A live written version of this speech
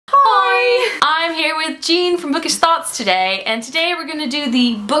here with Jean from Bookish Thoughts today, and today we're gonna do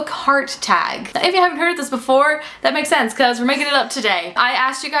the book heart tag. Now, if you haven't heard of this before, that makes sense because we're making it up today. I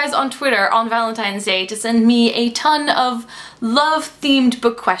asked you guys on Twitter on Valentine's Day to send me a ton of love-themed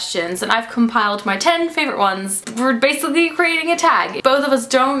book questions, and I've compiled my 10 favorite ones. We're basically creating a tag. Both of us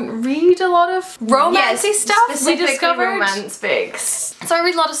don't read a lot of romancy stuff. We discovered romance books. So I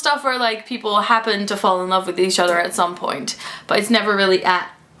read a lot of stuff where like people happen to fall in love with each other at some point, but it's never really at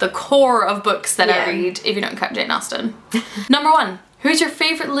the core of books that I read, if you don't count Jane Austen. Number 1. Who's your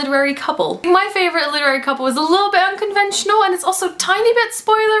favorite literary couple? My favorite literary couple is a little bit unconventional and it's also a tiny bit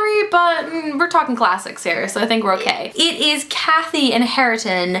spoilery, but we're talking classics here, so I think we're okay. It is Cathy and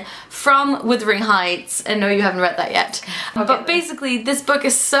Hareton from Wuthering Heights, and no, you haven't read that yet. Okay, but basically this book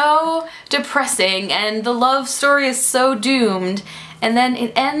is so depressing and the love story is so doomed, and then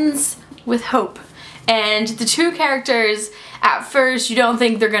it ends with hope. And the two characters, at first you don't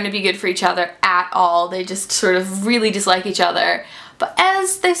think they're going to be good for each other at all. They just sort of really dislike each other. But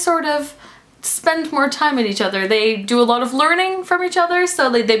as they sort of spend more time with each other, they do a lot of learning from each other, so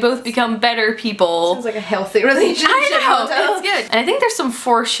they both become better people. Sounds like a healthy relationship. I know, it's good. And I think there's some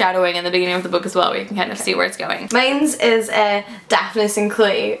foreshadowing in the beginning of the book as well, where you can kind of see where it's going. Mine's is Daphnis and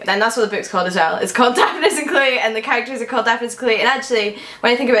Chloe, and that's what the book's called as well. It's called Daphnis and Chloe, and the characters are called Daphnis and Chloe, and actually,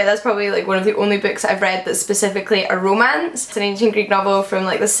 when I think about it, that's probably like one of the only books I've read that's specifically a romance. It's an ancient Greek novel from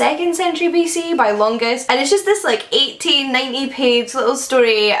like the 2nd century BC by Longus, and it's just this like 90 page little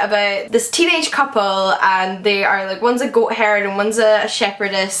story about this teenage couple, and they are like, one's a goat herd and one's a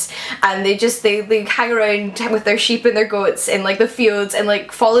shepherdess, and they hang around with their sheep and their goats in like the fields and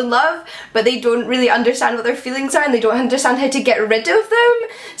like fall in love, but they don't really understand what their feelings are and they don't understand how to get rid of them,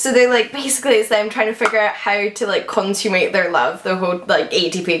 so they're like, basically it's them trying to figure out how to like consummate their love, the whole like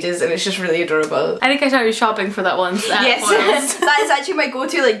 80 pages, and it's just really adorable. I think I started shopping for that once. Yes. That is actually my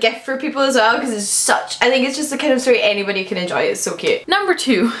go-to like gift for people as well, because it's such, I think it's just the kind of story anybody can enjoy. It's so cute. Number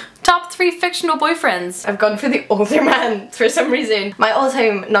 2. Top 3 fictional boyfriends. I've gone for the older man for some reason. My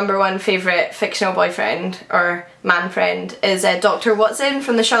all-time number 1 favourite fictional boyfriend, or man friend, is Dr. Watson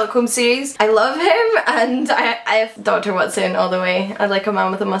from the Sherlock Holmes series. I love him, and I have Dr. Watson all the way. I like a man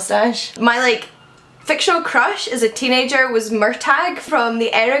with a moustache. My like fictional crush as a teenager was Murtagh from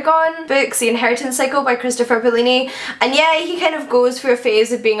the Eragon books, The Inheritance Cycle by Christopher Paolini, and yeah, he kind of goes through a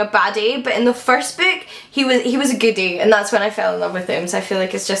phase of being a baddie, but in the first book he was a goodie, and that's when I fell in love with him, so I feel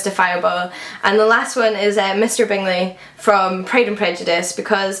like it's justifiable. And the last one is Mr. Bingley from Pride and Prejudice,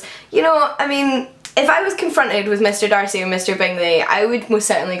 because, you know, I mean, if I was confronted with Mr. Darcy and Mr. Bingley, I would most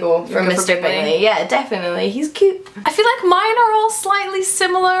certainly go for Mr. Bingley. Yeah, definitely. He's cute. I feel like mine are all slightly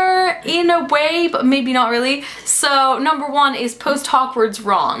similar in a way, but maybe not really. So number 1 is post-Hogwarts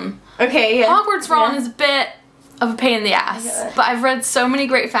Ron. Okay, yeah. Hogwarts Ron is a bit of a pain in the ass, but I've read so many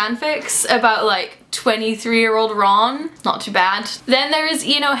great fanfics about like 23-year-old Ron. Not too bad. Then there is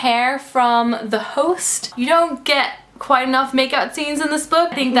Ian O'Hare from The Host. You don't get quite enough makeout scenes in this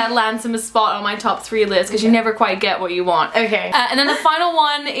book. I think that lands him a spot on my top 3 list because you never quite get what you want. Okay. And then the final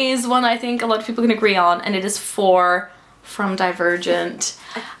one is one I think a lot of people can agree on, and it is 4 from Divergent.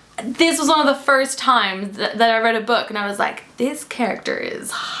 This was one of the first times that I read a book and I was like, this character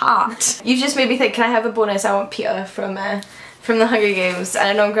is hot. You just made me think, can I have a bonus? I want Peter from the Hunger Games, and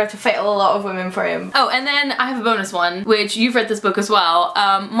I know I'm going to have to fight a lot of women for him. Oh, and then I have a bonus one, which you've read this book as well.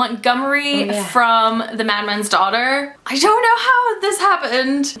 Montgomery from The Madman's Daughter. I don't know how this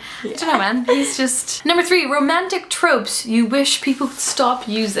happened. I don't know, man. He's just... Number 3, romantic tropes you wish people would stop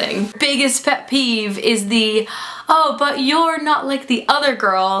using. Biggest pet peeve is the, oh, but you're not like the other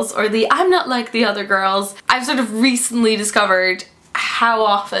girls, or the I'm not like the other girls. I've sort of recently discovered how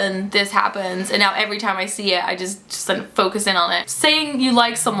often this happens, and now every time I see it I just like focus in on it. Saying you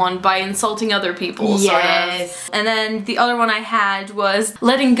like someone by insulting other people, sort of. And then the other one I had was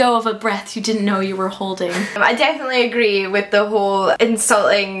letting go of a breath you didn't know you were holding. I definitely agree with the whole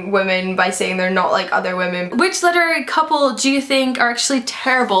insulting women by saying they're not like other women. Which literary couple do you think are actually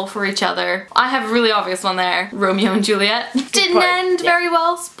terrible for each other? I have a really obvious one there. Romeo and Juliet. Didn't end very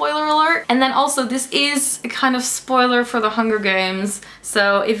well, spoiler alert. And then also this is a kind of spoiler for the Hunger Games.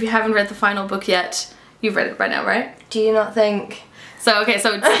 So if you haven't read the final book yet, you've read it by now, right? Do you not think? So, okay,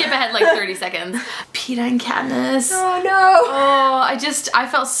 so skip ahead like 30 seconds. Peeta and Katniss. Oh no! Oh, I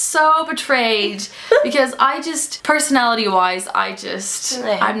felt so betrayed because personality-wise, I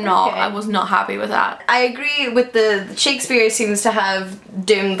was not happy with that. I agree with Shakespeare seems to have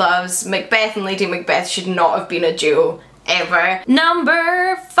doomed loves. Macbeth and Lady Macbeth should not have been a duo ever.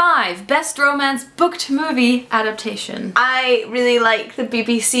 Number 5, best romance book to movie adaptation. I really like the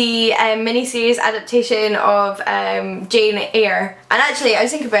BBC miniseries adaptation of Jane Eyre. And actually, I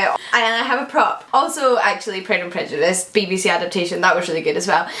was thinking about it, and I have a prop. Also, actually, Pride and Prejudice, BBC adaptation, that was really good as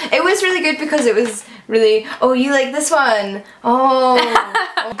well. It was really good because it was really, oh, you like this one? Oh.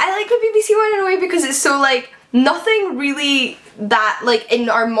 I like the BBC one in a way because it's so like, nothing really that like in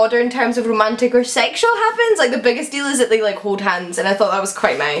our modern terms of romantic or sexual happens. Like the biggest deal is that they like hold hands, and I thought that was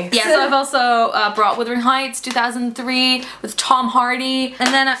quite nice. Yeah, so I've also brought Wuthering Heights 2003 with Tom Hardy,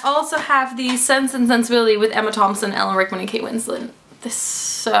 and then I also have the Sense and Sensibility with Emma Thompson, Ellen Rickman and Kate Winslet. This is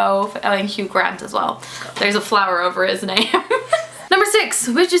so, and Hugh Grant as well. There's a flower over his name. Number 6,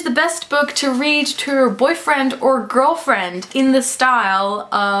 which is the best book to read to your boyfriend or girlfriend in the style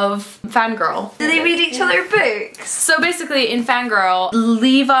of Fangirl? Do they read each other books? So basically in Fangirl,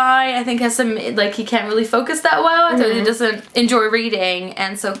 Levi I think has some, like he can't really focus that well, so he doesn't enjoy reading,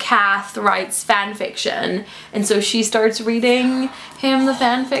 and so Kath writes fan fiction, and so she starts reading him the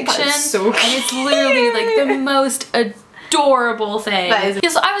fan fiction. That is so cute. And it's literally like the most adorable thing. That is. Yeah,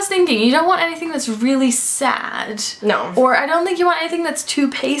 so I was thinking, you don't want anything that's really sad. No. Or I don't think you want anything that's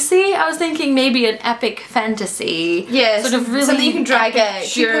too pacey. I was thinking maybe an epic fantasy. Yes. Sort of really something you can drag out.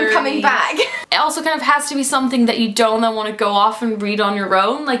 Keep them coming back. It also kind of has to be something that you don't then want to go off and read on your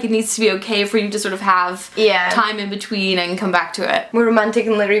own. Like it needs to be okay for you to sort of have time in between and come back to it. More romantic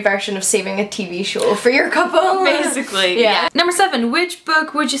and literary version of saving a TV show for your couple. Basically, yeah. Number 7, which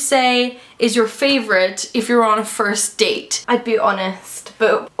book would you say is your favorite if you're on a first date? I'd be honest,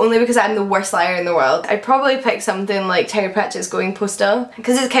 but only because I'm the worst liar in the world. I'd probably pick something like Terry Pratchett's Going Postal,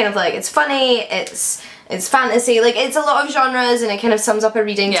 because it's kind of like, it's funny, it's fantasy, like it's a lot of genres and it kind of sums up a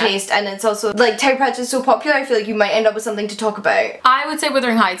reading taste, and it's also like Terry Pratchett's so popular I feel like you might end up with something to talk about. I would say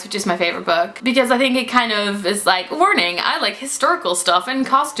Wuthering Heights, which is my favorite book, because I think it kind of is like, warning, I like historical stuff and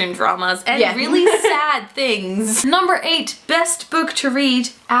costume dramas and really sad things. Number 8, best book to read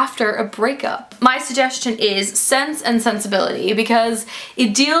after a breakup. My suggestion is Sense and Sensibility, because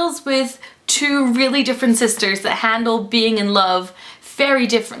it deals with two really different sisters that handle being in love very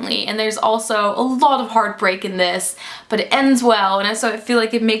differently, and there's also a lot of heartbreak in this, but it ends well, and so I feel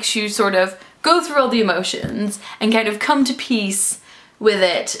like it makes you sort of go through all the emotions and kind of come to peace with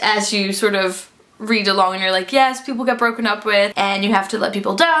it as you sort of read along, and you're like, yes, people get broken up with and you have to let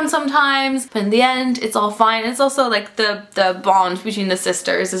people down sometimes, but in the end it's all fine. It's also like the bond between the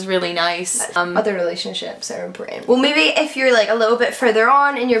sisters is really nice. Other relationships are important. Well, maybe if you're like a little bit further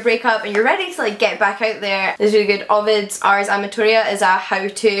on in your breakup and you're ready to like get back out there, there's really good. Ovid's Ars Amatoria is a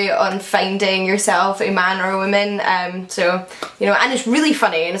how-to on finding yourself a man or a woman, so you know, and it's really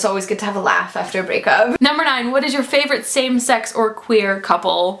funny and it's always good to have a laugh after a breakup. Number 9, what is your favorite same-sex or queer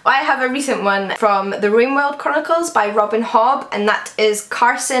couple? I have a recent one from the Rainworld Chronicles by Robin Hobb, and that is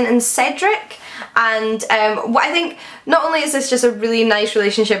Carson and Cedric. And what I think, not only is this just a really nice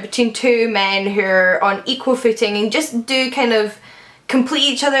relationship between two men who are on equal footing and just do kind of complete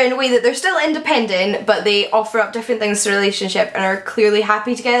each other in a way that they're still independent, but they offer up different things to the relationship and are clearly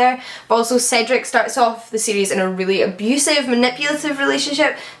happy together. But also Cedric starts off the series in a really abusive, manipulative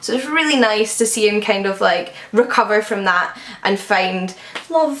relationship, so it's really nice to see him kind of like recover from that and find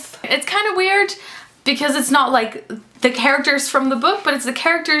love. It's kind of weird because it's not like the characters from the book, but it's the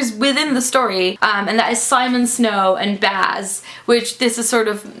characters within the story, and that is Simon Snow and Baz, which this is sort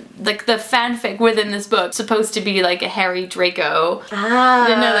of like the fanfic within this book, supposed to be like a Harry Draco. Ah,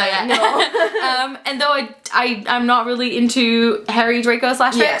 didn't know that yet. No. And though I'm not really into Harry Draco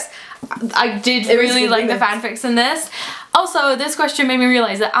 /fics, I did really like the fanfics in this. Also, this question made me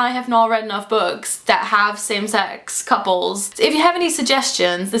realize that I have not read enough books that have same-sex couples. If you have any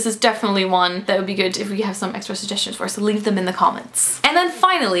suggestions, this is definitely one that would be good if we have some extra suggestions for, so leave them in the comments. And then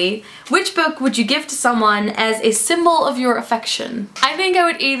finally, which book would you give to someone as a symbol of your affection? I think I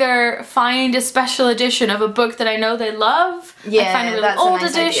would either find a special edition of a book that I know they love, like find a really old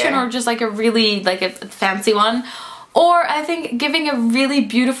edition, or just like a really like a fancy one. Or I think giving a really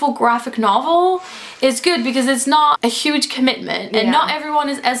beautiful graphic novel is good because it's not a huge commitment, and not everyone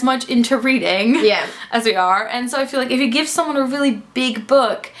is as much into reading as we are, and so I feel like if you give someone a really big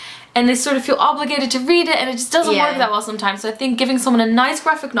book and they sort of feel obligated to read it, and it just doesn't work that well sometimes. So I think giving someone a nice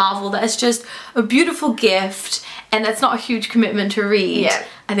graphic novel that is just a beautiful gift and that's not a huge commitment to read,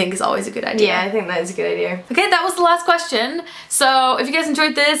 I think is always a good idea. Yeah, I think that is a good idea. Okay, that was the last question. So if you guys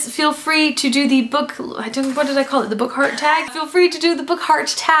enjoyed this, feel free to do the book, what did I call it? The book heart tag? Feel free to do the book heart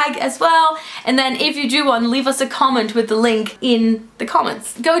tag as well. And then if you do one, leave us a comment with the link in the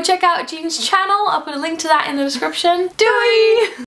comments. Go check out Jean's channel. I'll put a link to that in the description. Doei!